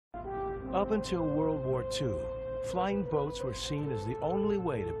Up until World War II, flying boats were seen as the only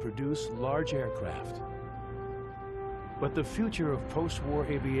way to produce large aircraft. But the future of post-war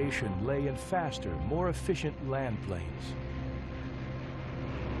aviation lay in faster, more efficient land planes.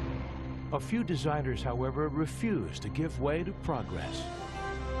 A few designers, however, refused to give way to progress.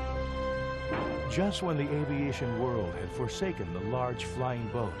 Just when the aviation world had forsaken the large flying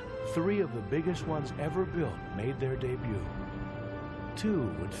boat, three of the biggest ones ever built made their debut.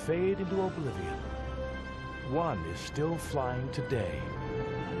 Two would fade into oblivion. One is still flying today.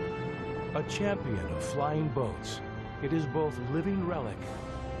 A champion of flying boats, it is both living relic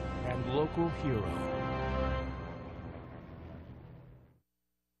and local hero.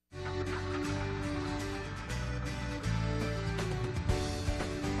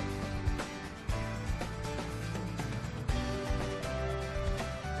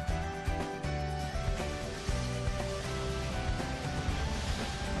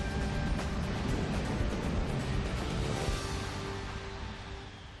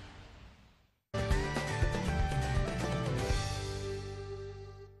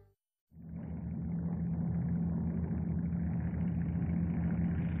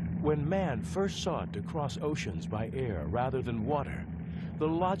 When man first sought to cross oceans by air rather than water, the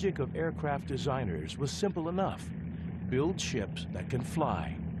logic of aircraft designers was simple enough. Build ships that can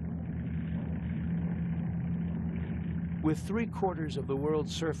fly. With 3/4 of the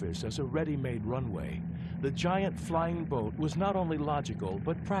world's surface as a ready-made runway, the giant flying boat was not only logical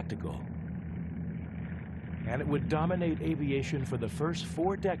but practical. And it would dominate aviation for the first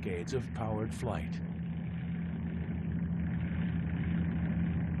 4 decades of powered flight.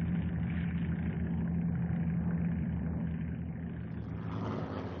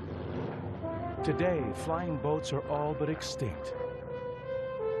 Today, flying boats are all but extinct.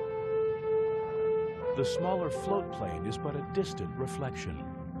 The smaller float plane is but a distant reflection.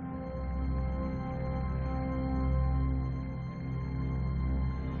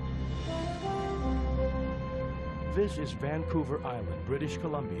 This is Vancouver Island, British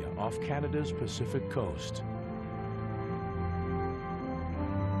Columbia, off Canada's Pacific coast.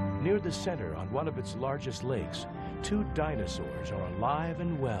 Near the center, on one of its largest lakes, 2 dinosaurs are alive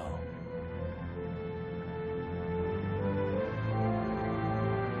and well.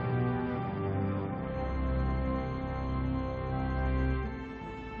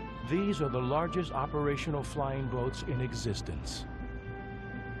 These are the largest operational flying boats in existence.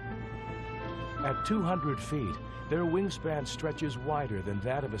 At 200 feet, their wingspan stretches wider than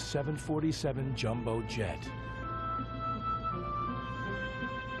that of a 747 jumbo jet.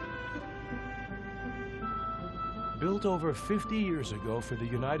 Built over 50 years ago for the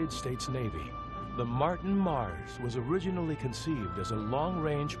United States Navy, the Martin Mars was originally conceived as a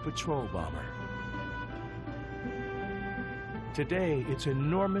long-range patrol bomber. Today, its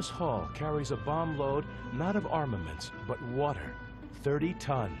enormous hull carries a bomb load not of armaments, but water, 30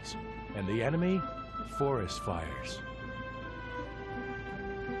 tons, and the enemy, forest fires.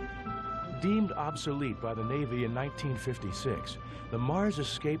 Deemed obsolete by the Navy in 1956, the Mars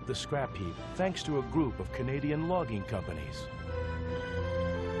escaped the scrap heap thanks to a group of Canadian logging companies.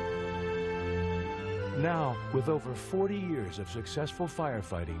 Now, with over 40 years of successful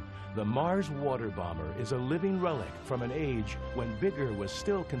firefighting, the Mars water bomber is a living relic from an age when bigger was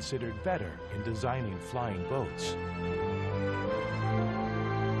still considered better in designing flying boats.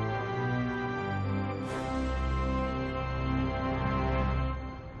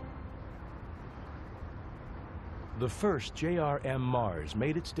 The first JRM Mars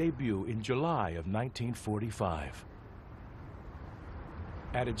made its debut in July of 1945.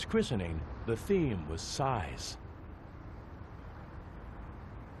 At its christening, the theme was size.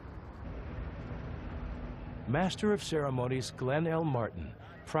 Master of Ceremonies Glenn L. Martin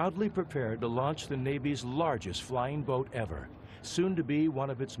proudly prepared to launch the Navy's largest flying boat ever, soon to be one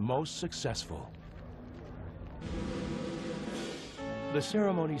of its most successful. The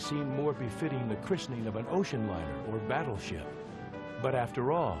ceremony seemed more befitting the christening of an ocean liner or battleship. But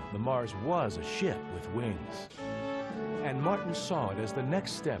after all, the Mars was a ship with wings. And Martin saw it as the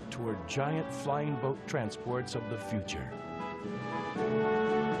next step toward giant flying boat transports of the future.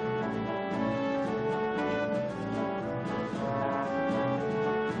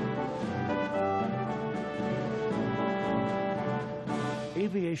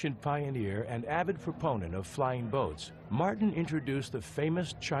 Aviation pioneer and avid proponent of flying boats, Martin introduced the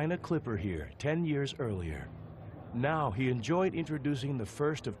famous China Clipper here 10 years earlier. Now he enjoyed introducing the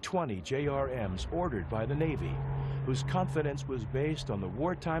first of 20 JRMs ordered by the Navy, whose confidence was based on the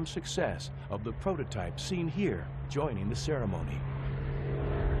wartime success of the prototype seen here joining the ceremony.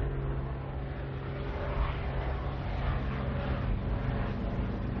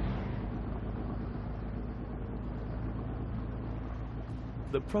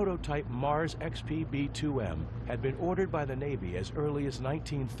 The prototype Mars XPB-2M had been ordered by the Navy as early as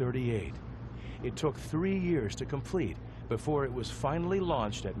 1938. It took 3 years to complete before it was finally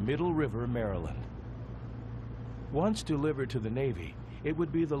launched at Middle River, Maryland. Once delivered to the Navy, it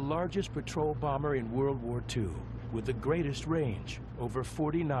would be the largest patrol bomber in World War II, with the greatest range, over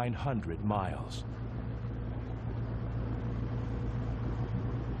 4,900 miles.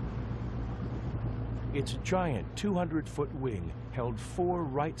 Its giant 200-foot wing held 4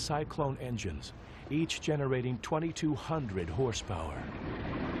 Wright Cyclone engines, each generating 2,200 horsepower.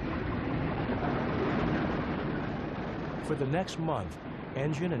 For the next month,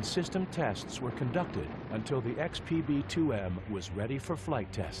 engine and system tests were conducted until the XPB-2M was ready for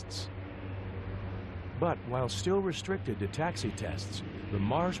flight tests. But while still restricted to taxi tests, the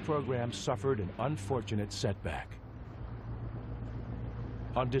Mars program suffered an unfortunate setback.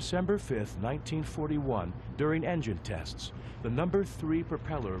 On December 5, 1941, during engine tests, the number 3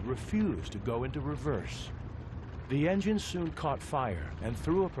 propeller refused to go into reverse. The engine soon caught fire and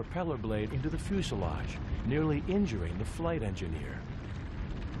threw a propeller blade into the fuselage, nearly injuring the flight engineer.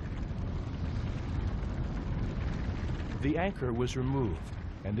 The anchor was removed,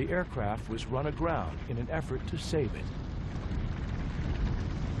 and the aircraft was run aground in an effort to save it.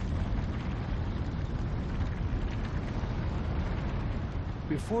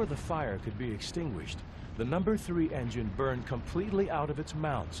 Before the fire could be extinguished, the number 3 engine burned completely out of its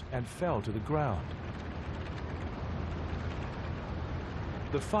mounts and fell to the ground.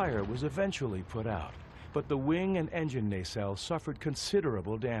 The fire was eventually put out, but the wing and engine nacelle suffered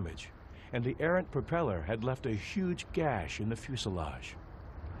considerable damage, and the errant propeller had left a huge gash in the fuselage.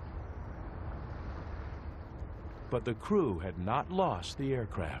 But the crew had not lost the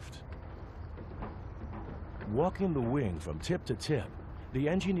aircraft. Walking the wing from tip to tip, the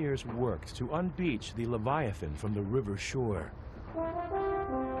engineers worked to unbeach the Leviathan from the river shore.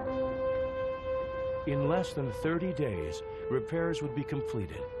 In less than 30 days, repairs would be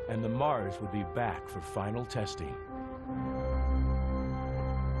completed, and the Mars would be back for final testing.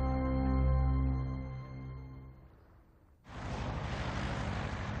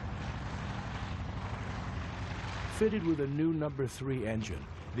 Fitted with a new number 3 engine,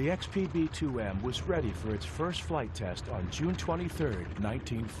 the XPB-2M was ready for its first flight test on June 23,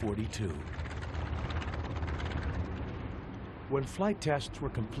 1942. When flight tests were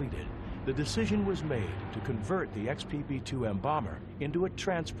completed, the decision was made to convert the XPB-2M bomber into a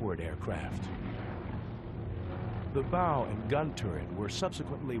transport aircraft. The bow and gun turret were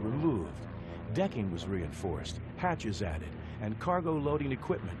subsequently removed, decking was reinforced, hatches added, and cargo loading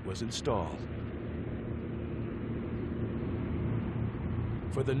equipment was installed.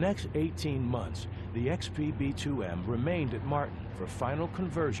 For the next 18 months, the XPB-2M remained at Martin for final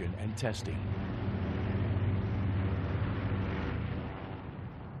conversion and testing.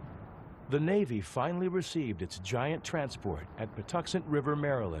 The Navy finally received its giant transport at Patuxent River,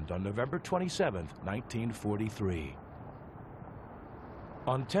 Maryland on November 27, 1943.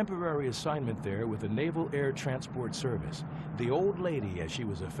 On temporary assignment there with the Naval Air Transport Service, the Old Lady, as she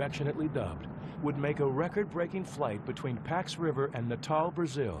was affectionately dubbed, would make a record-breaking flight between Pax River and Natal,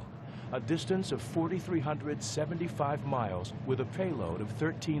 Brazil, a distance of 4,375 miles with a payload of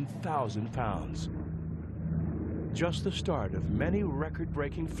 13,000 pounds. Just the start of many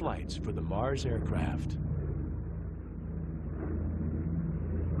record-breaking flights for the Mars aircraft.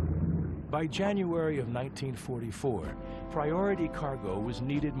 By January of 1944, priority cargo was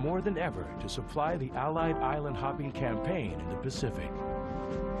needed more than ever to supply the Allied island-hopping campaign in the Pacific.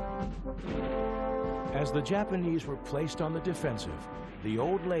 As the Japanese were placed on the defensive, the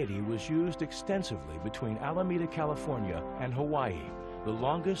Old Lady was used extensively between Alameda, California and Hawaii, the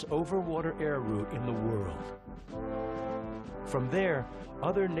longest overwater air route in the world. From there,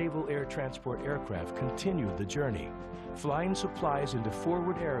 other naval air transport aircraft continued the journey, flying supplies into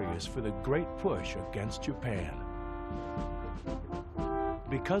forward areas for the great push against Japan.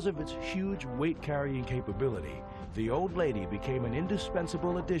 Because of its huge weight-carrying capability, the Old Lady became an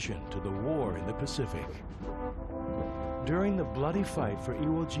indispensable addition to the war in the Pacific. During the bloody fight for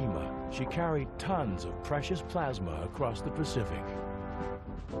Iwo Jima, she carried tons of precious plasma across the Pacific.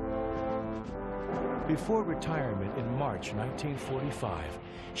 Before retirement in March 1945,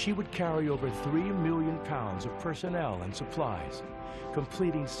 she would carry over 3 million pounds of personnel and supplies,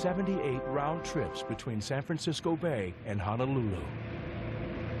 completing 78 round trips between San Francisco Bay and Honolulu.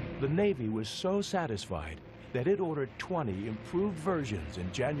 The Navy was so satisfied that it ordered 20 improved versions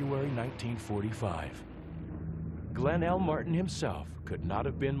in January 1945. Glenn L. Martin himself could not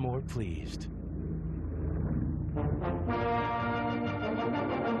have been more pleased.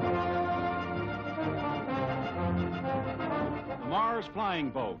 Mars Mars flying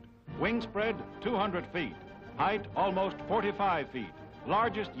boat. Wing spread 200 feet. Height almost 45 feet.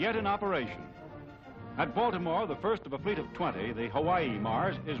 Largest yet in operation. At Baltimore, the first of a fleet of 20, the Hawaii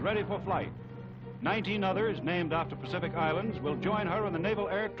Mars, is ready for flight. 19 others, named after Pacific Islands, will join her in the Naval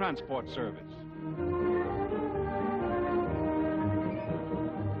Air Transport Service.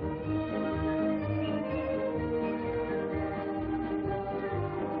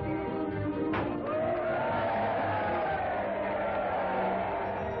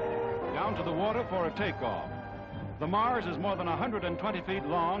 Down to the water for a takeoff. The Mars is more than 120 feet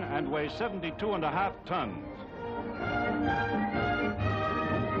long and weighs 72.5 tons.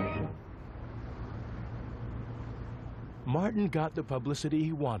 Martin got the publicity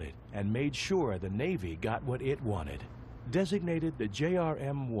he wanted and made sure the Navy got what it wanted. Designated the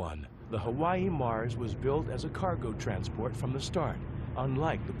JRM-1, the Hawaii Mars was built as a cargo transport from the start,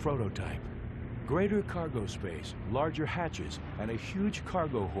 unlike the prototype. Greater cargo space, larger hatches, and a huge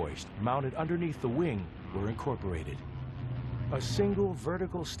cargo hoist mounted underneath the wing were incorporated. A single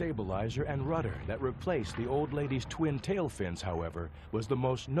vertical stabilizer and rudder that replaced the old lady's twin tail fins, however, was the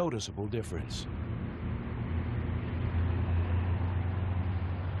most noticeable difference.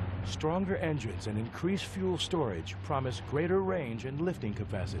 Stronger engines and increased fuel storage promise greater range and lifting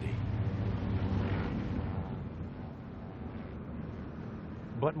capacity.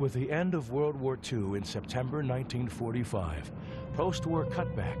 But with the end of World War II in September 1945, post-war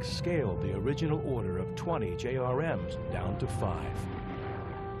cutbacks scaled the original order of 20 JRMs down to 5.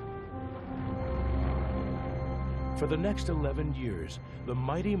 For the next 11 years, the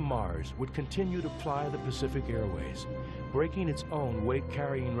mighty Mars would continue to ply the Pacific Airways, breaking its own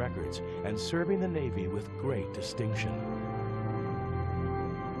weight-carrying records and serving the Navy with great distinction.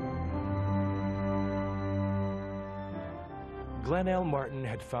 Glenn L. Martin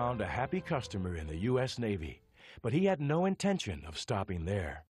had found a happy customer in the U.S. Navy, but he had no intention of stopping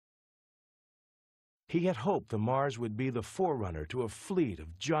there. He had hoped the Mars would be the forerunner to a fleet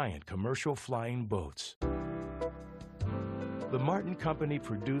of giant commercial flying boats. The Martin Company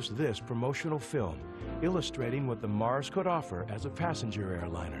produced this promotional film, illustrating what the Mars could offer as a passenger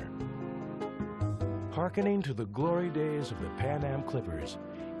airliner. Harkening to the glory days of the Pan Am Clippers,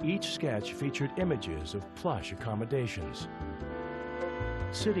 each sketch featured images of plush accommodations,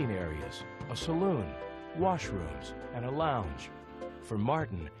 sitting areas, a saloon, washrooms, and a lounge. For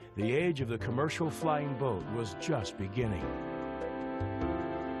Martin, the age of the commercial flying boat was just beginning.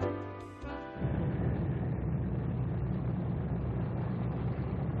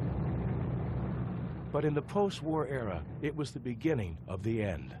 But in the post-war era, it was the beginning of the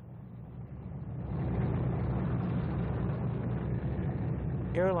end.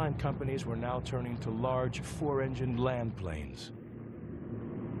 Airline companies were now turning to large 4-engined land planes.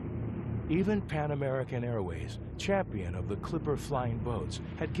 Even Pan American Airways, champion of the Clipper flying boats,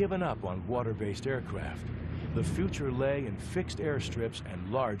 had given up on water-based aircraft. The future lay in fixed airstrips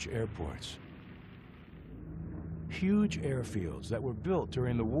and large airports. Huge airfields that were built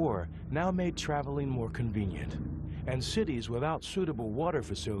during the war now made traveling more convenient, and cities without suitable water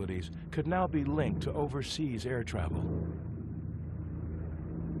facilities could now be linked to overseas air travel.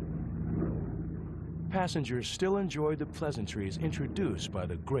 Passengers still enjoyed the pleasantries introduced by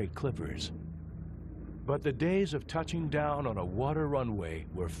the great Clippers. But the days of touching down on a water runway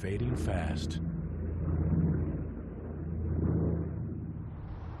were fading fast.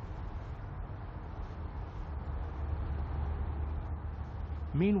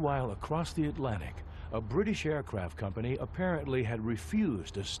 Meanwhile, across the Atlantic, a British aircraft company apparently had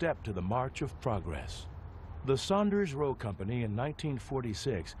refused to step to the march of progress. The Saunders Roe Company in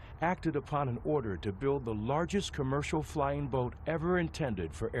 1946 acted upon an order to build the largest commercial flying boat ever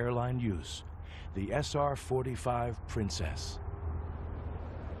intended for airline use, the SR-45 Princess.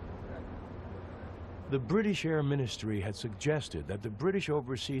 The British Air Ministry had suggested that the British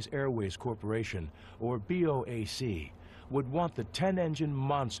Overseas Airways Corporation, or BOAC, would want the 10-engine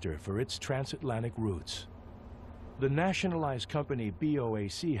monster for its transatlantic routes. The nationalized company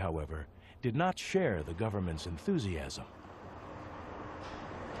BOAC, however, did not share the government's enthusiasm.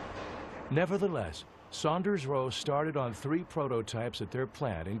 Nevertheless, Saunders Roe started on 3 prototypes at their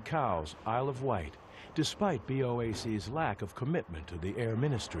plant in Cowes, Isle of Wight, despite BOAC's lack of commitment to the Air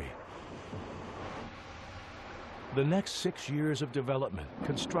Ministry. The next 6 years of development,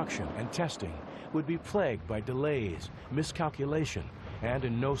 construction, and testing would be plagued by delays, miscalculation, and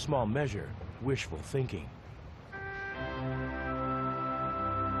in no small measure, wishful thinking.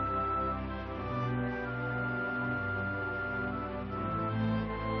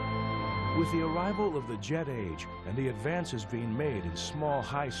 With the arrival of the jet age and the advances being made in small,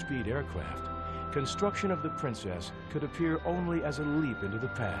 high-speed aircraft, construction of the Princess could appear only as a leap into the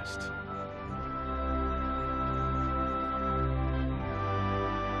past.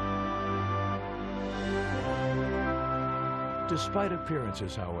 Despite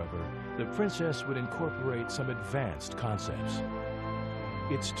appearances, however, the Princess would incorporate some advanced concepts.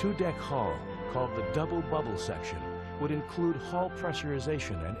 Its two-deck hull, called the double bubble section, would include hull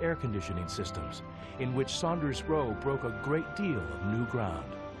pressurization and air conditioning systems, in which Saunders Roe broke a great deal of new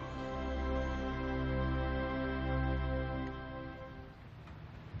ground.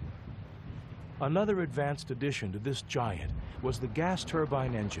 Another advanced addition to this giant was the gas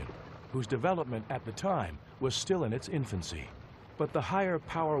turbine engine, whose development at the time was still in its infancy. But the higher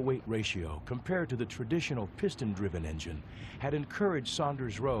power-weight ratio compared to the traditional piston-driven engine had encouraged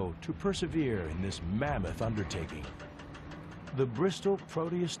Saunders Roe to persevere in this mammoth undertaking. The Bristol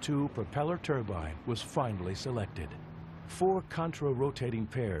Proteus II propeller turbine was finally selected. 4 contra-rotating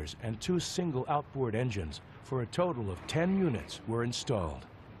pairs and 2 single outboard engines for a total of 10 units were installed.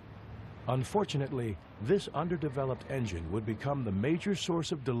 Unfortunately, this underdeveloped engine would become the major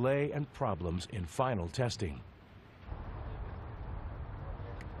source of delay and problems in final testing.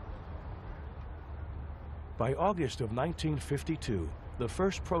 By August of 1952, the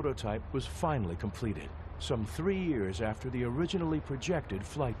first prototype was finally completed, some 3 years after the originally projected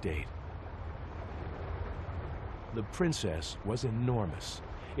flight date. The Princess was enormous.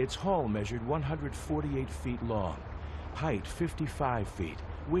 Its hull measured 148 feet long, height 55 feet,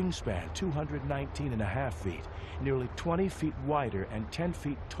 wingspan 219.5 feet, nearly 20 feet wider and 10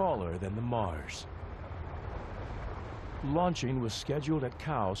 feet taller than the Mars. Launching was scheduled at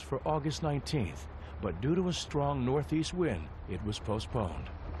Cowes for August 19th, but due to a strong northeast wind, it was postponed.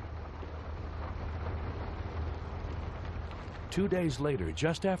 2 days later,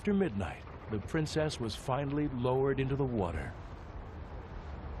 just after midnight, the Princess was finally lowered into the water.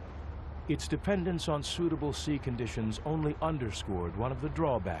 Its dependence on suitable sea conditions only underscored one of the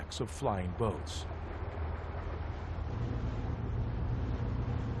drawbacks of flying boats.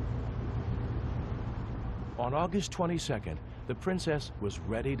 On August 22nd, the Princess was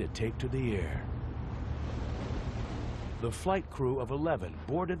ready to take to the air. The flight crew of 11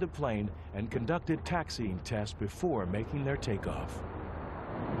 boarded the plane and conducted taxiing tests before making their takeoff.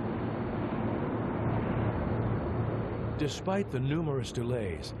 Despite the numerous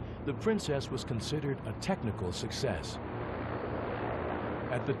delays, the Princess was considered a technical success.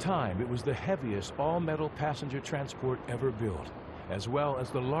 At the time, it was the heaviest all-metal passenger transport ever built, as well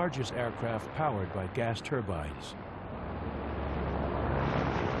as the largest aircraft powered by gas turbines.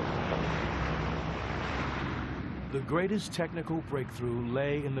 The greatest technical breakthrough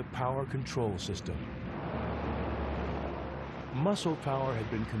lay in the power control system. Muscle power had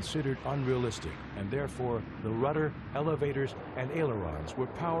been considered unrealistic, and therefore the rudder, elevators, and ailerons were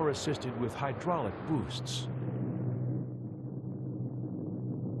power-assisted with hydraulic boosts.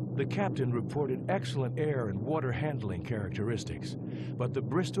 The captain reported excellent air and water handling characteristics, but the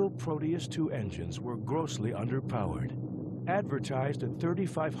Bristol Proteus II engines were grossly underpowered. Advertised at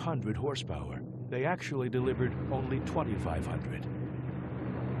 3,500 horsepower, they actually delivered only 2,500.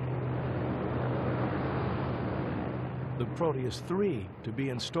 The Proteus III, to be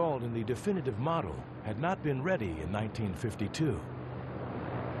installed in the definitive model, had not been ready in 1952.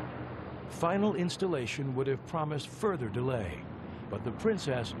 Final installation would have promised further delay, but the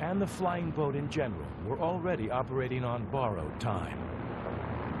Princess and the flying boat in general were already operating on borrowed time.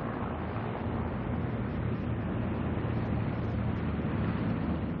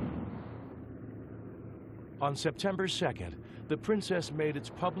 On September 2nd, the Princess made its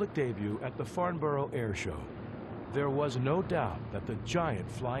public debut at the Farnborough Air Show. There was no doubt that the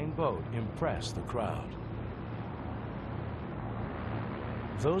giant flying boat impressed the crowd.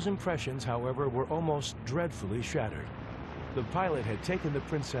 Those impressions, however, were almost dreadfully shattered. The pilot had taken the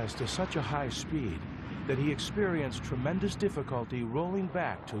Princess to such a high speed that he experienced tremendous difficulty rolling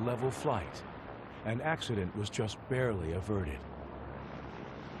back to level flight. An accident was just barely averted.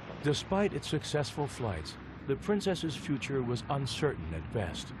 Despite its successful flights, the Princess's future was uncertain at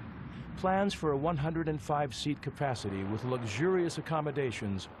best. Plans for a 105-seat capacity with luxurious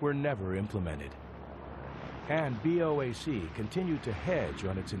accommodations were never implemented. And BOAC continued to hedge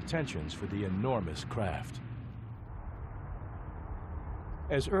on its intentions for the enormous craft.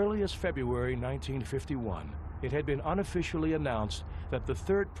 As early as February 1951, it had been unofficially announced that the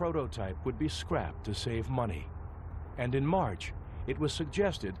third prototype would be scrapped to save money. And in March, it was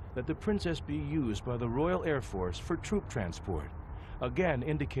suggested that the Princess be used by the Royal Air Force for troop transport, again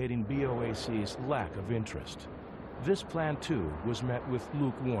indicating BOAC's lack of interest. This plan, too, was met with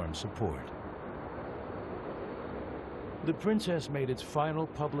lukewarm support. The Princess made its final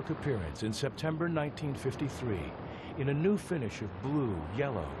public appearance in September 1953 in a new finish of blue,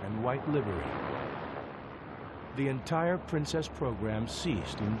 yellow, and white livery. The entire Princess program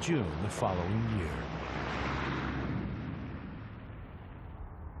ceased in June the following year.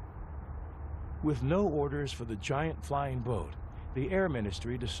 With no orders for the giant flying boat, the Air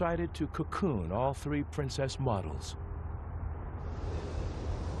Ministry decided to cocoon all three Princess models.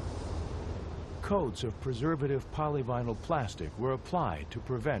 Coats of preservative polyvinyl plastic were applied to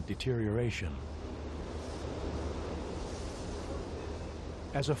prevent deterioration.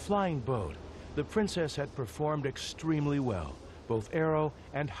 As a flying boat, the Princess had performed extremely well, both aero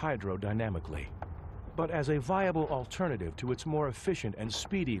and hydrodynamically. But as a viable alternative to its more efficient and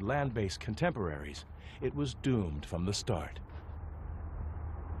speedy land-based contemporaries, it was doomed from the start.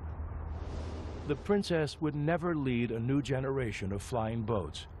 The Princess would never lead a new generation of flying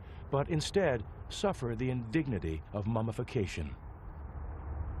boats, but instead suffer the indignity of mummification.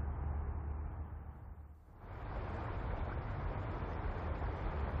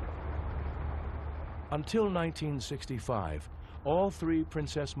 Until 1965, all three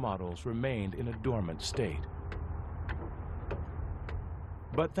Princess models remained in a dormant state.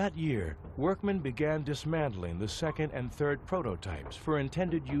 But that year, workmen began dismantling the second and third prototypes for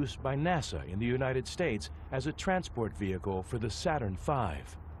intended use by NASA in the United States as a transport vehicle for the Saturn V.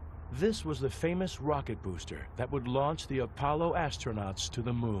 This was the famous rocket booster that would launch the Apollo astronauts to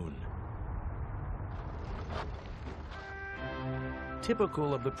the moon.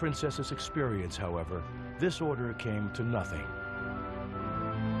 Typical of the Princess's experience, however, this order came to nothing.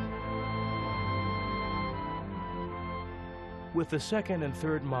 With the second and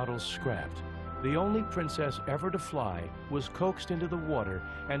third models scrapped, the only Princess ever to fly was coaxed into the water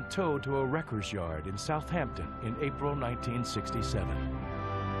and towed to a wrecker's yard in Southampton in April 1967.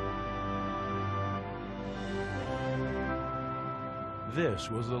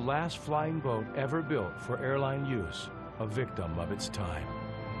 This was the last flying boat ever built for airline use, a victim of its time.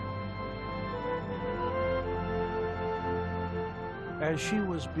 As she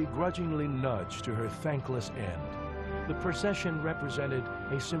was begrudgingly nudged to her thankless end, the procession represented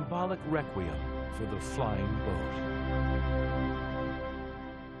a symbolic requiem for the flying boat.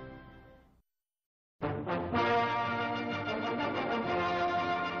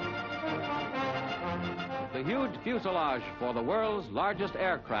 The huge fuselage for the world's largest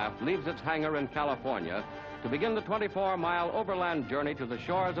aircraft leaves its hangar in California to begin the 24-mile overland journey to the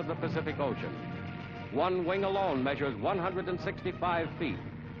shores of the Pacific Ocean. One wing alone measures 165 feet,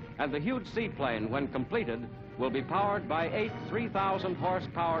 and the huge seaplane, when completed, will be powered by 8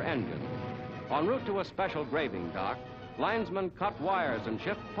 3,000-horsepower engines. En route to a special graving dock, linesmen cut wires and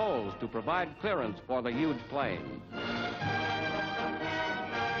shift poles to provide clearance for the huge plane.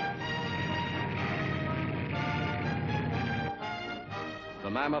 The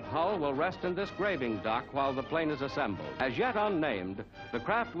mammoth hull will rest in this graving dock while the plane is assembled. As yet unnamed, the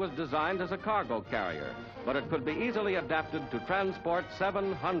craft was designed as a cargo carrier, but it could be easily adapted to transport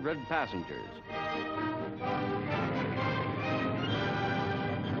 700 passengers.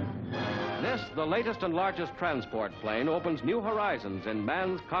 This, the latest and largest transport plane, opens new horizons in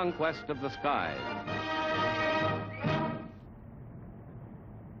man's conquest of the skies.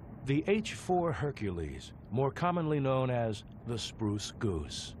 The H-4 Hercules, more commonly known as the Spruce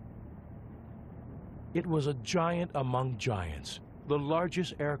Goose. It was a giant among giants, the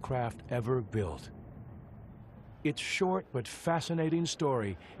largest aircraft ever built. Its short but fascinating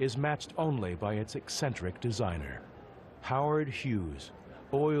story is matched only by its eccentric designer. Howard Hughes,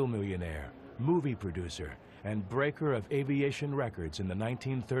 oil millionaire, movie producer, and breaker of aviation records in the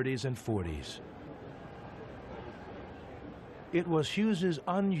 1930s and 40s. It was Hughes's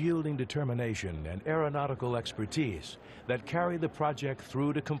unyielding determination and aeronautical expertise that carried the project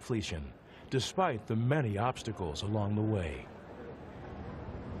through to completion, despite the many obstacles along the way.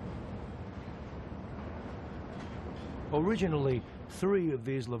 Originally, 3 of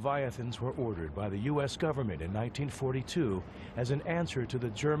these Leviathans were ordered by the U.S. government in 1942 as an answer to the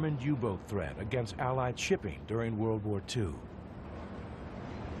German U-boat threat against Allied shipping during World War II.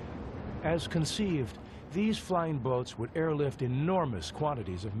 As conceived, these flying boats would airlift enormous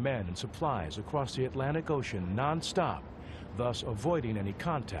quantities of men and supplies across the Atlantic Ocean non-stop, thus avoiding any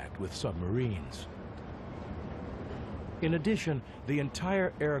contact with submarines. In addition, the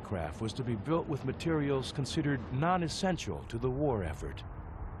entire aircraft was to be built with materials considered non-essential to the war effort.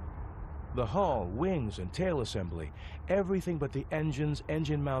 The hull, wings, and tail assembly, everything but the engines,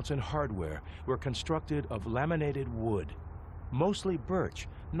 engine mounts, and hardware were constructed of laminated wood, mostly birch,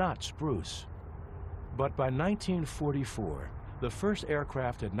 not spruce. But by 1944, the first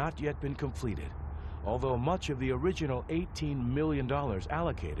aircraft had not yet been completed. although much of the original $18 million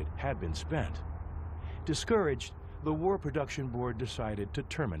allocated had been spent. Discouraged, the War Production Board decided to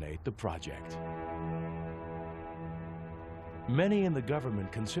terminate the project. Many in the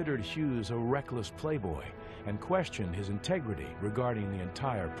government considered Hughes a reckless playboy and questioned his integrity regarding the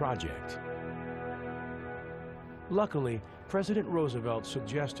entire project. Luckily, President Roosevelt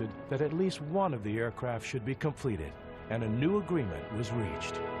suggested that at least one of the aircraft should be completed, and a new agreement was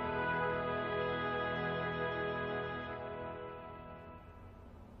reached.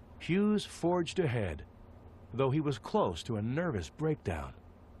 Hughes forged ahead, though he was close to a nervous breakdown.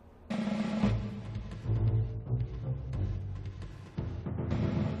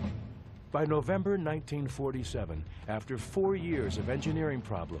 By November 1947, after 4 years of engineering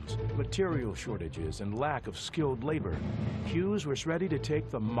problems, material shortages, and lack of skilled labor, Hughes was ready to take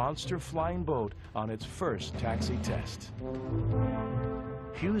the monster flying boat on its first taxi test.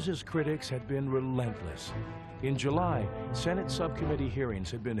 Hughes's critics had been relentless. In July, Senate subcommittee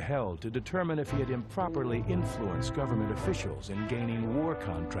hearings had been held to determine if he had improperly influenced government officials in gaining war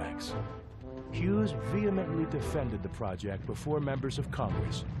contracts. Hughes vehemently defended the project before members of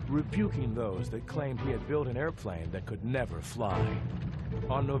Congress, rebuking those that claimed he had built an airplane that could never fly.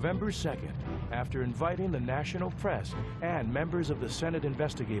 On November 2nd, after inviting the national press and members of the Senate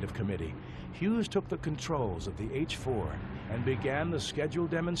Investigative Committee, Hughes took the controls of the H-4 and began the scheduled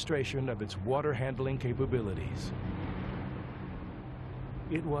demonstration of its water handling capabilities.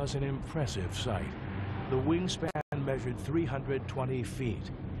 It was an impressive sight. The wingspan measured 320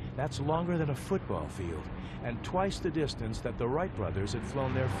 feet. That's longer than a football field, and twice the distance that the Wright brothers had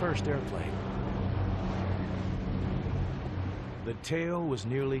flown their first airplane. The tail was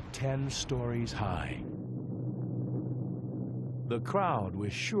nearly 10 stories high. The crowd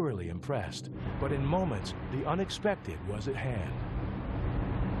was surely impressed, but in moments, the unexpected was at hand.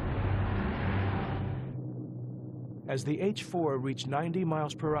 As the H-4 reached 90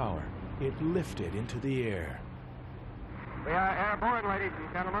 miles per hour, it lifted into the air. We are airborne, ladies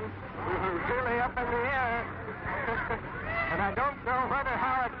and gentlemen. Really up in the air. And I don't know whether,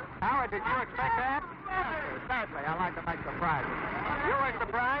 Howard, did you expect that? Certainly, I like to make surprises. You were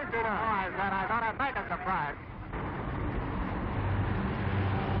surprised? You know, I said I thought I'd make a surprise.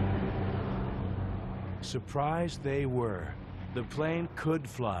 Surprised they were. The plane could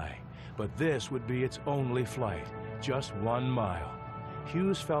fly, but this would be its only flight, just 1 mile.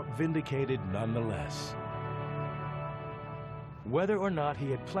 Hughes felt vindicated nonetheless. Whether or not he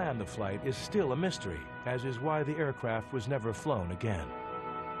had planned the flight is still a mystery, as is why the aircraft was never flown again.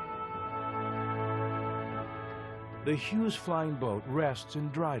 The Hughes flying boat rests in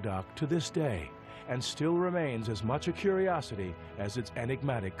dry dock to this day and still remains as much a curiosity as its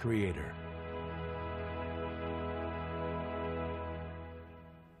enigmatic creator.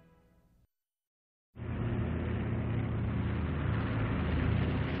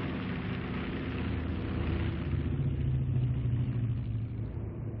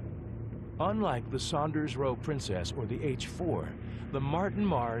 Unlike the Saunders Roe Princess or the H-4, the Martin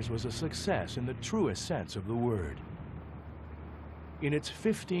Mars was a success in the truest sense of the word. In its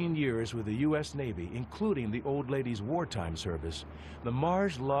 15 years with the U.S. Navy, including the Old Ladies Wartime Service, the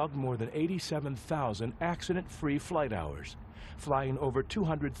Mars logged more than 87,000 accident-free flight hours, flying over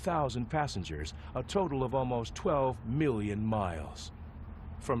 200,000 passengers, a total of almost 12 million miles.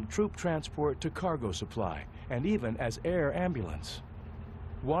 From troop transport to cargo supply, and even as air ambulance.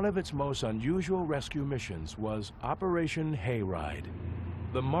 One of its most unusual rescue missions was Operation Hayride.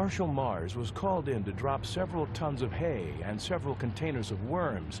 The Marshall Mars was called in to drop several tons of hay and several containers of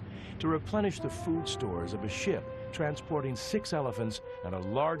worms to replenish the food stores of a ship transporting 6 elephants and a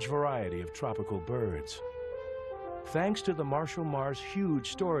large variety of tropical birds. Thanks to the Marshall Mars'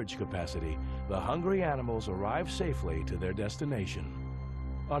 huge storage capacity, the hungry animals arrived safely to their destination.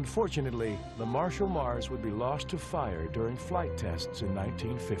 Unfortunately, the Marshall Mars would be lost to fire during flight tests in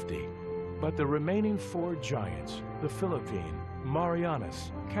 1950. But the remaining 4 giants, the Philippine,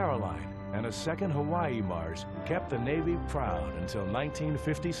 Marianas, Caroline, and a second Hawaii Mars, kept the Navy proud until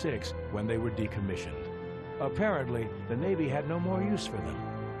 1956 when they were decommissioned. Apparently, the Navy had no more use for them,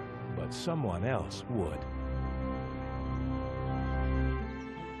 but someone else would.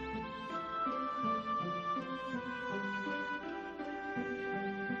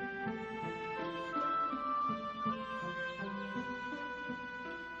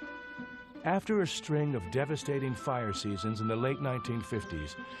 After a string of devastating fire seasons in the late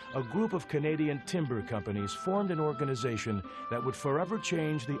 1950s, a group of Canadian timber companies formed an organization that would forever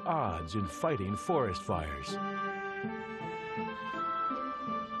change the odds in fighting forest fires.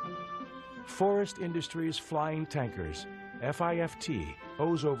 Forest Industries Flying Tankers, FIFT,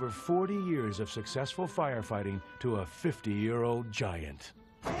 owes over 40 years of successful firefighting to a 50-year-old giant.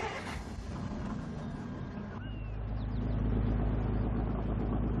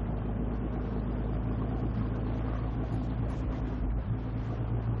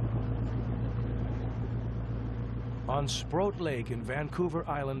 On Sproat Lake in Vancouver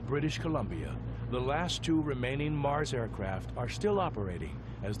Island, British Columbia, the last two remaining Mars aircraft are still operating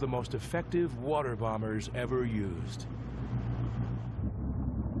as the most effective water bombers ever used.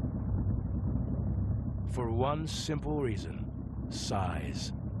 For one simple reason: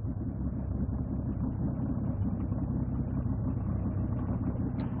 size.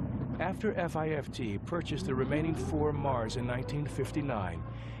 After FIFT purchased the remaining 4 Mars in 1959,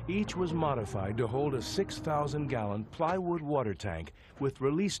 each was modified to hold a 6,000-gallon plywood water tank with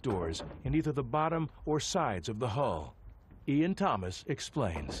release doors in either the bottom or sides of the hull. Ian Thomas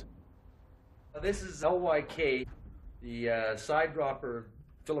explains. This is LYK, the side dropper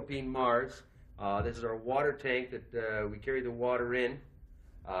Philippine Mars. This is our water tank that we carry the water in.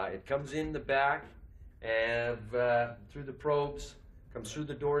 It comes in the back and through the probes, comes through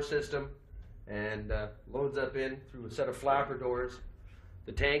the door system, and loads up in through a set of flapper doors.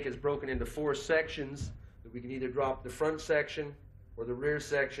 The tank is broken into 4 sections that we can either drop the front section or the rear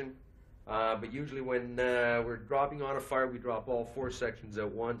section, but usually when we're dropping on a fire, we drop all 4 sections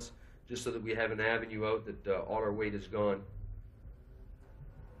at once, just so that we have an avenue out that all our weight is gone.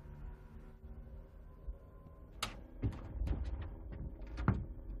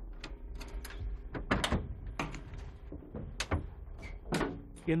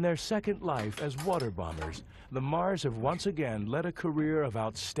 In their second life as water bombers, the Mars have once again led a career of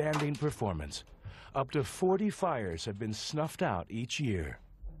outstanding performance. Up to 40 fires have been snuffed out each year.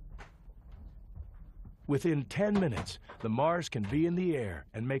 Within 10 minutes, the Mars can be in the air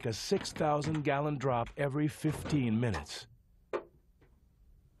and make a 6,000-gallon drop every 15 minutes.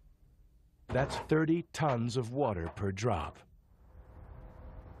 That's 30 tons of water per drop.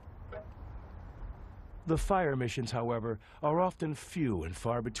 The fire missions, however, are often few and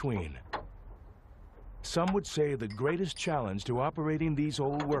far between. Some would say the greatest challenge to operating these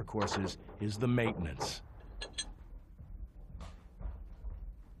old workhorses is the maintenance.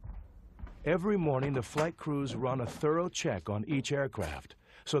 Every morning, the flight crews run a thorough check on each aircraft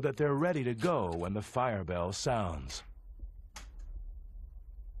so that they're ready to go when the fire bell sounds.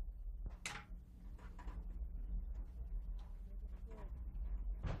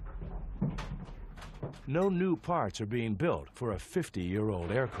 No new parts are being built for a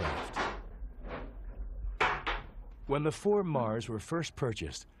 50-year-old aircraft. When the 4 Mars were first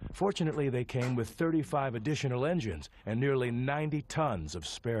purchased, fortunately they came with 35 additional engines and nearly 90 tons of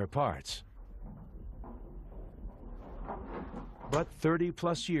spare parts. But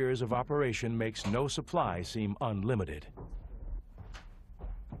 30-plus years of operation makes no supply seem unlimited.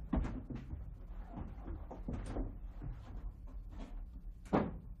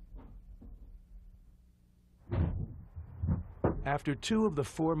 After 2 of the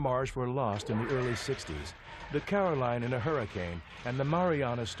 4 Mars were lost in the early 60s, the Caroline in a hurricane and the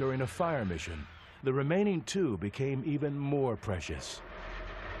Marianas during a fire mission, the remaining 2 became even more precious.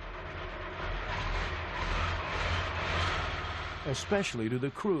 Especially to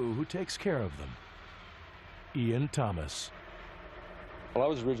the crew who takes care of them. Ian Thomas. Well, I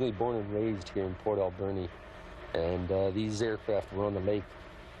was originally born and raised here in Port Alberni, and these aircraft were on the lake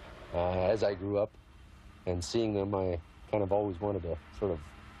as I grew up, and seeing them, I kind of always wanted to sort of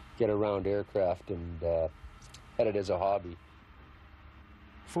get around aircraft and had it as a hobby.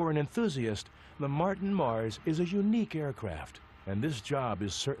 For an enthusiast, the Martin Mars is a unique aircraft, and this job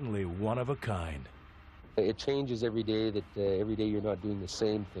is certainly one of a kind. It changes every day, that every day you're not doing the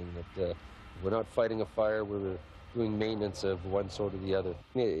same thing, that we're not fighting a fire, we're doing maintenance of one sort or the other.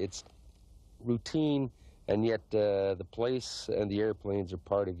 It's routine, and yet the place and the airplanes are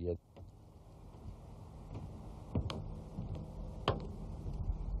part of you.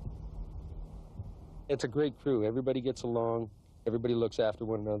 It's a great crew. Everybody gets along. Everybody looks after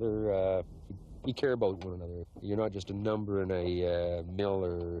one another. We care about one another. You're not just a number in a mill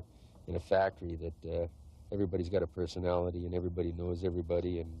or in a factory. That everybody's got a personality and everybody knows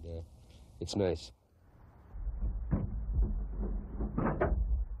everybody, and it's nice.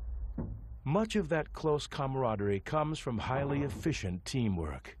 Much of that close camaraderie comes from highly efficient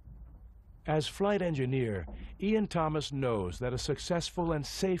teamwork. As flight engineer, Ian Thomas knows that a successful and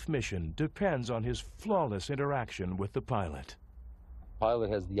safe mission depends on his flawless interaction with the pilot. Pilot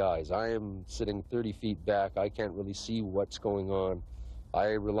has the eyes. I am sitting 30 feet back. I can't really see what's going on. I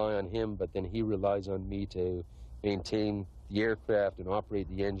rely on him, but then he relies on me to maintain the aircraft and operate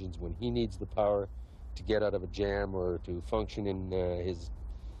the engines when he needs the power, to get out of a jam or to function in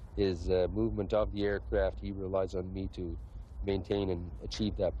his movement of the aircraft, he relies on me to maintain and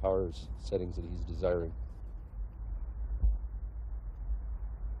achieve that power settings that he's desiring.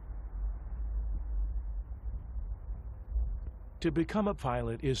 To become a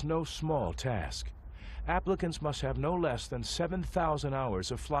pilot is no small task. Applicants must have no less than 7,000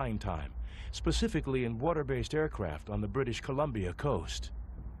 hours of flying time, specifically in water-based aircraft on the British Columbia coast.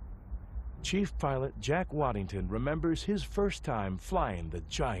 Chief Pilot Jack Waddington remembers his first time flying the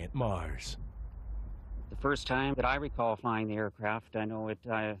giant Mars. The first time that I recall flying the aircraft, I know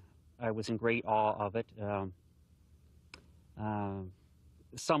I was in great awe of it,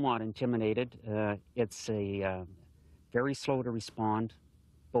 somewhat intimidated. It's very slow to respond,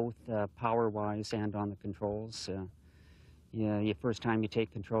 both power-wise and on the controls. The first time you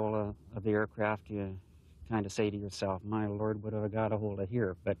take control of the aircraft, you kind of say to yourself, my Lord, what have I got a hold of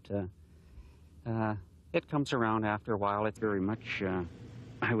here? But it comes around after a while. It's very much,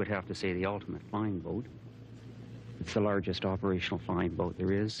 I would have to say, the ultimate flying boat. It's the largest operational flying boat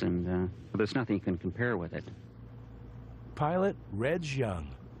there is, and there's nothing you can compare with it. Pilot Reg Young.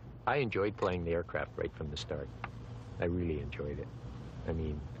 I enjoyed flying the aircraft right from the start. I really enjoyed it. I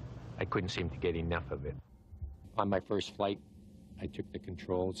mean, I couldn't seem to get enough of it. On my first flight, I took the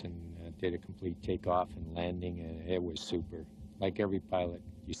controls and did a complete takeoff and landing, and it was super. Like every pilot,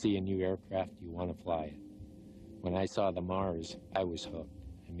 you see a new aircraft, you want to fly it. When I saw the Mars, I was hooked.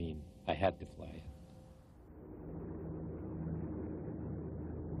 I mean, I had to fly it.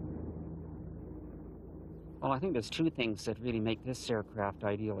 Well, I think there's two things that really make this aircraft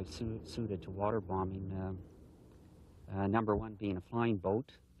ideally suited to water bombing. Number one being a flying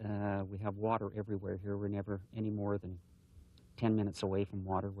boat. We have water everywhere here. We're never any more than 10 minutes away from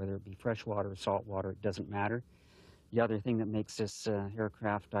water, whether it be fresh water or salt water, it doesn't matter. The other thing that makes this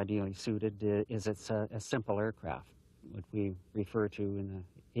aircraft ideally suited is it's a simple aircraft. What we refer to in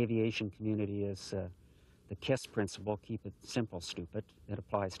the aviation community as the KISS principle, keep it simple, stupid. It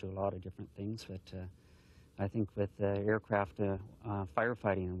applies to a lot of different things, but I think with aircraft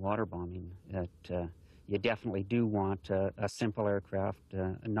firefighting and water bombing, that you definitely do want a simple aircraft,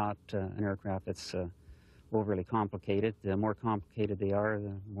 not an aircraft that's overly complicated. The more complicated they are,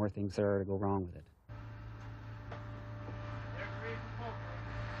 the more things there are to go wrong with it.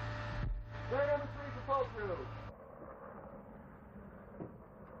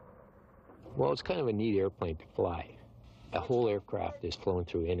 Well, it's kind of a neat airplane to fly. The whole aircraft is flown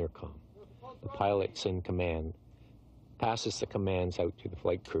through intercom. The pilot's in command, passes the commands out to the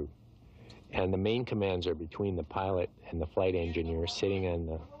flight crew. And the main commands are between the pilot and the flight engineer sitting on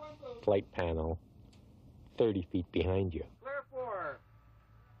the flight panel 30 feet behind you. Clear for.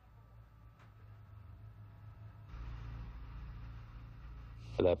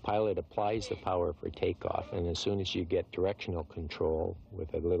 The pilot applies the power for takeoff, and as soon as you get directional control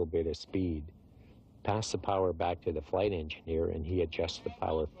with a little bit of speed, pass the power back to the flight engineer and he adjusts the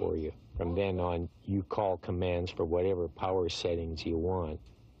power for you. From then on, you call commands for whatever power settings you want,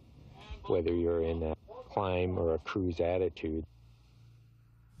 whether you're in a climb or a cruise attitude.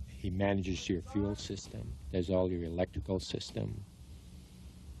 He manages your fuel system, does all your electrical system,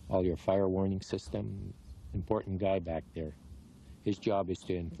 all your fire warning system. Important guy back there. His job is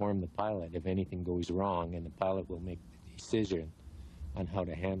to inform the pilot if anything goes wrong, and the pilot will make the decision on how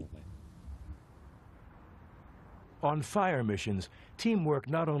to handle it. On fire missions, teamwork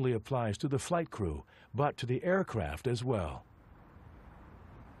not only applies to the flight crew, but to the aircraft as well.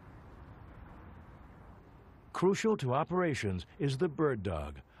 Crucial to operations is the Bird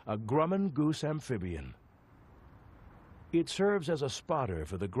Dog, a Grumman goose amphibian. It serves as a spotter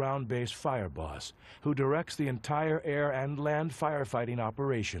for the ground-based fire boss, who directs the entire air and land firefighting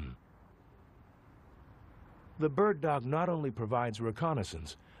operation. The Bird Dog not only provides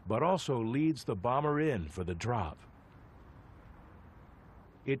reconnaissance, but also leads the bomber in for the drop.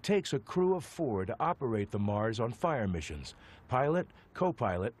 It takes a crew of 4 to operate the Mars on fire missions: pilot,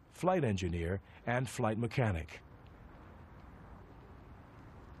 co-pilot, flight engineer, and flight mechanic.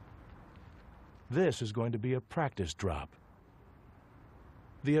 This is going to be a practice drop.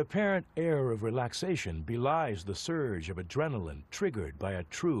 The apparent air of relaxation belies the surge of adrenaline triggered by a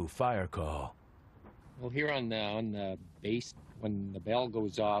true fire call. Well, here on the base, when the bell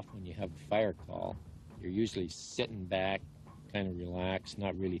goes off, when you have a fire call, you're usually sitting back, kind of relaxed,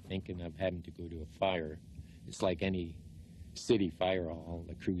 not really thinking of having to go to a fire. It's like any city fire hall,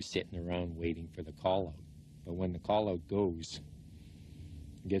 the crew's sitting around waiting for the call-out. But when the call-out goes,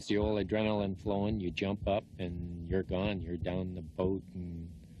 gets the old adrenaline flowing, you jump up and you're gone. You're down the boat and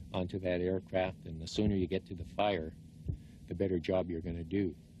onto that aircraft, and the sooner you get to the fire, the better job you're going to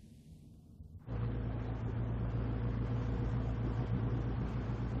do.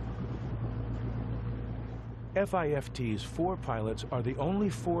 FIFT's 4 pilots are the only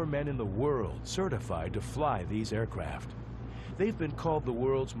 4 men in the world certified to fly these aircraft. They've been called the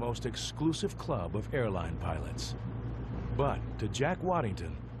world's most exclusive club of airline pilots. But to Jack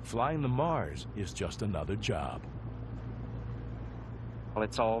Waddington, flying the Mars is just another job. Well,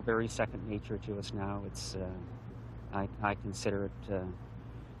 it's all very second nature to us now. It's, I consider it,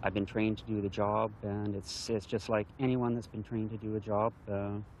 I've been trained to do the job, and it's just like anyone that's been trained to do a job.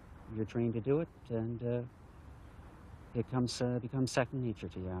 You're trained to do it, and it becomes second nature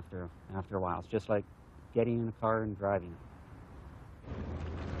to you after a while. It's just like getting in a car and driving it.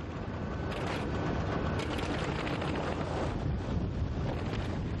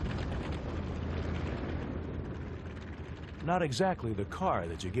 Not exactly the car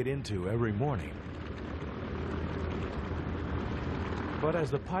that you get into every morning. But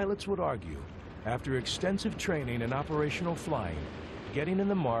as the pilots would argue, after extensive training and operational flying, getting in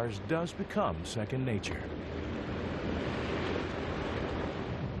the Mars does become second nature.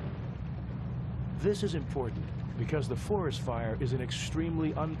 This is important because the forest fire is an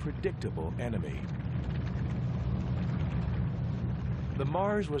extremely unpredictable enemy. The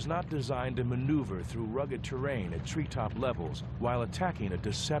Mars was not designed to maneuver through rugged terrain at treetop levels while attacking a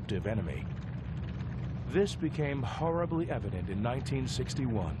deceptive enemy. This became horribly evident in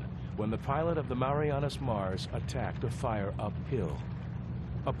 1961 when the pilot of the Marianas Mars attacked a fire uphill.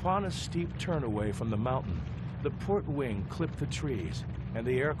 Upon a steep turn away from the mountain, the port wing clipped the trees and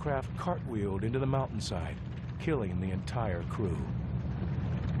the aircraft cartwheeled into the mountainside, killing the entire crew.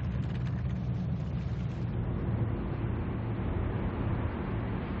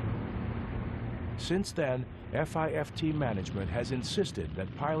 Since then, FIFT management has insisted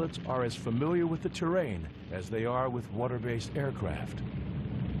that pilots are as familiar with the terrain as they are with water-based aircraft.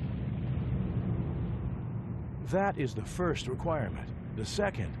 That is the first requirement. The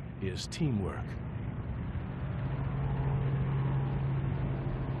second is teamwork.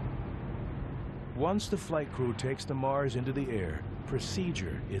 Once the flight crew takes the Mars into the air,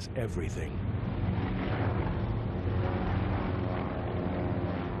 procedure is everything.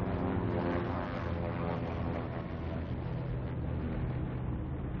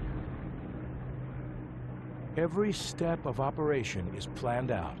 Every step of operation is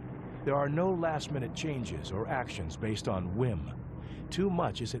planned out. There are no last-minute changes or actions based on whim. Too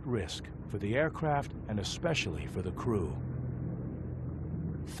much is at risk for the aircraft and especially for the crew.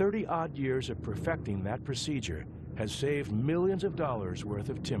 30-odd years of perfecting that procedure has saved millions of dollars worth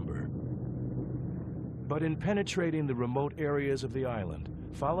of timber. But in penetrating the remote areas of the island,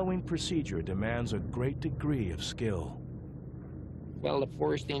 following procedure demands a great degree of skill. Well, the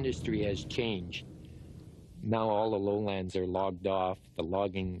forest industry has changed. Now all the lowlands are logged off. The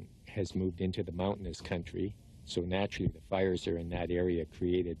logging has moved into the mountainous country. So naturally the fires are in that area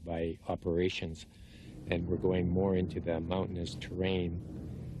created by operations. And we're going more into the mountainous terrain,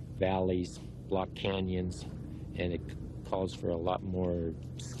 valleys, block canyons, and it calls for a lot more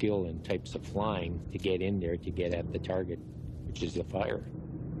skill and types of flying to get in there to get at the target, which is the fire.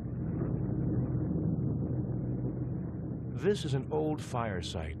 This is an old fire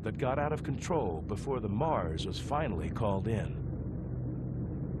site that got out of control before the Mars was finally called in.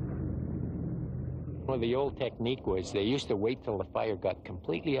 Well, the old technique was they used to wait till the fire got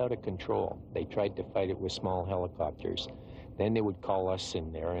completely out of control. They tried to fight it with small helicopters. Then they would call us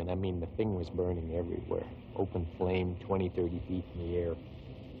in there, and I mean, the thing was burning everywhere. Open flame, 20, 30 feet in the air.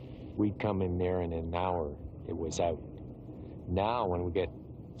 We'd come in there in an hour, it was out. Now, when we get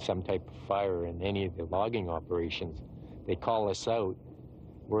some type of fire in any of the logging operations, they call us out,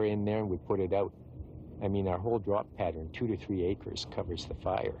 we're in there and we put it out. I mean, our whole drop pattern, 2 to 3 acres, covers the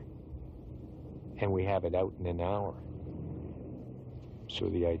fire. And we have it out in an hour. So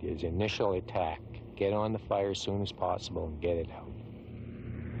the idea is initial attack, get on the fire as soon as possible and get it out.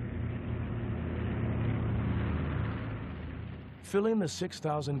 Filling the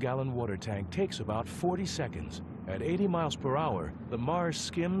 6,000-gallon water tank takes about 40 seconds. At 80 miles per hour, the Mars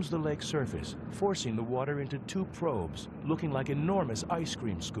skims the lake surface, forcing the water into 2 probes, looking like enormous ice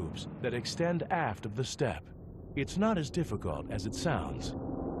cream scoops that extend aft of the step. It's not as difficult as it sounds.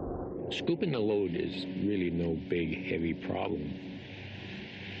 Scooping the load is really no big, heavy problem.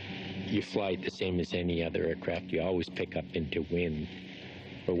 You fly it the same as any other aircraft. You always pick up into wind.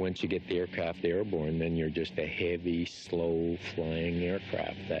 But once you get the aircraft airborne, then you're just a heavy, slow-flying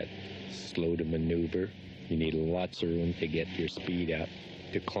aircraft that's slow to maneuver. You need lots of room to get your speed up,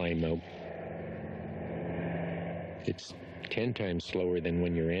 to climb out. It's 10 times slower than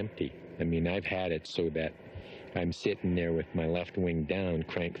when you're empty. I mean, I've had it so that I'm sitting there with my left wing down,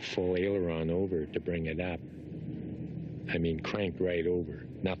 crank full aileron over to bring it up. I mean, crank right over.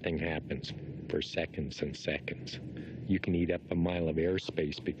 Nothing happens. for seconds and seconds. You can eat up a mile of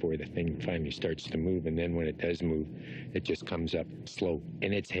airspace before the thing finally starts to move, and then when it does move, it just comes up slow.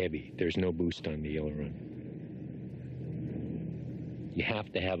 And it's heavy. There's no boost on the aileron. You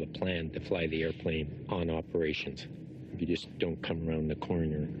have to have a plan to fly the airplane on operations. You just don't come around the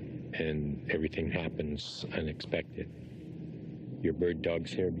corner and everything happens unexpected. Your bird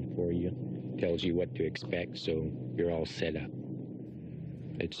dog's here before you, tells you what to expect, so you're all set up.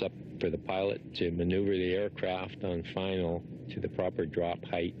 It's up for the pilot to maneuver the aircraft on final to the proper drop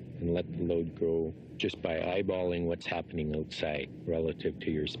height and let the load go just by eyeballing what's happening outside relative to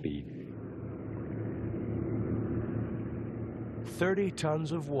your speed. 30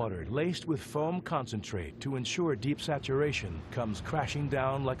 tons of water laced with foam concentrate to ensure deep saturation comes crashing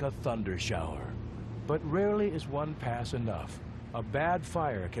down like a thunder shower. But rarely is one pass enough. A bad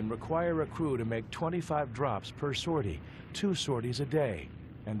fire can require a crew to make 25 drops per sortie, 2 sorties a day,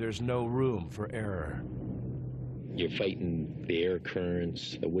 and there's no room for error. You're fighting the air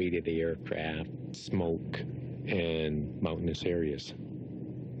currents, the weight of the aircraft, smoke, and mountainous areas.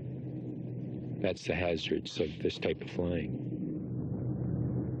 That's the hazards of this type of flying.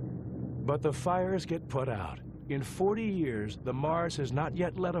 But the fires get put out. In 40 years, the Mars has not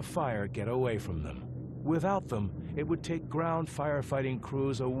yet let a fire get away from them. Without them, it would take ground firefighting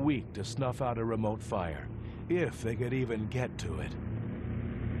crews a week to snuff out a remote fire, if they could even get to it.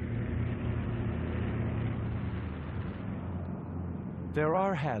 There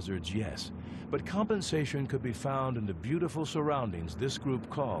are hazards, yes, but compensation could be found in the beautiful surroundings this group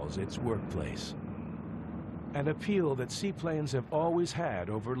calls its workplace. An appeal that seaplanes have always had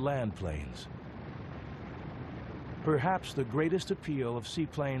over land planes. Perhaps the greatest appeal of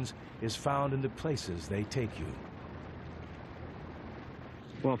seaplanes is found in the places they take you.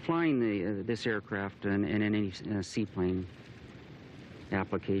 Well, flying this aircraft and any seaplane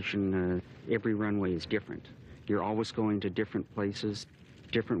application, every runway is different. You're always going to different places,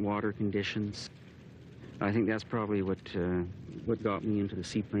 different water conditions. I think that's probably what got me into the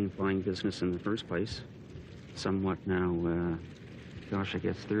seaplane flying business in the first place. Somewhat now, gosh, I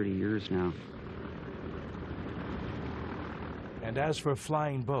guess 30 years now. And as for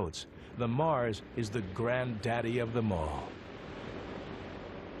flying boats, the Mars is the granddaddy of them all.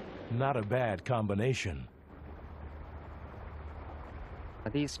 Not a bad combination.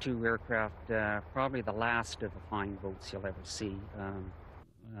 These 2 aircraft, probably the last of the flying boats you'll ever see.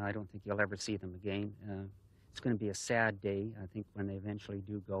 I don't think you'll ever see them again. It's going to be a sad day, I think, when they eventually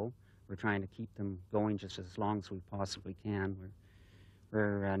do go. We're trying to keep them going just as long as we possibly can.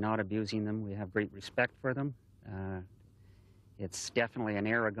 We're not abusing them. We have great respect for them. It's definitely an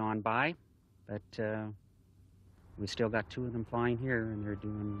era gone by, but we still got 2 of them flying here, and they're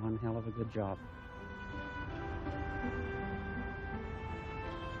doing one hell of a good job.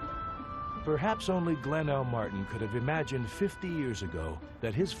 Perhaps only Glenn L. Martin could have imagined 50 years ago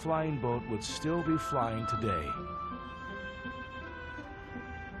that his flying boat would still be flying today.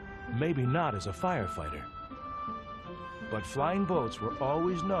 Maybe not as a firefighter, but flying boats were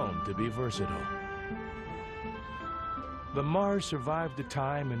always known to be versatile. The Mars survived a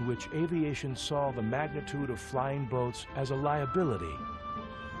time in which aviation saw the magnitude of flying boats as a liability.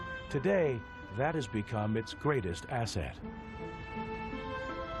 Today, that has become its greatest asset.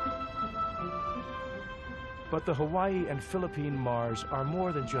 But the Hawaii and Philippine Mars are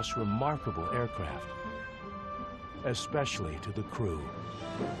more than just remarkable aircraft, especially to the crew.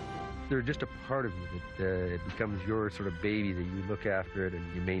 They're just a part of you that it becomes your sort of baby, that you look after it and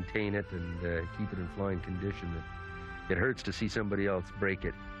you maintain it and keep it in flying condition. It hurts to see somebody else break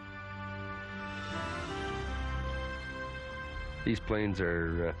it. These planes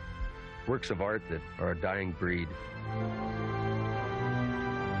are works of art that are a dying breed.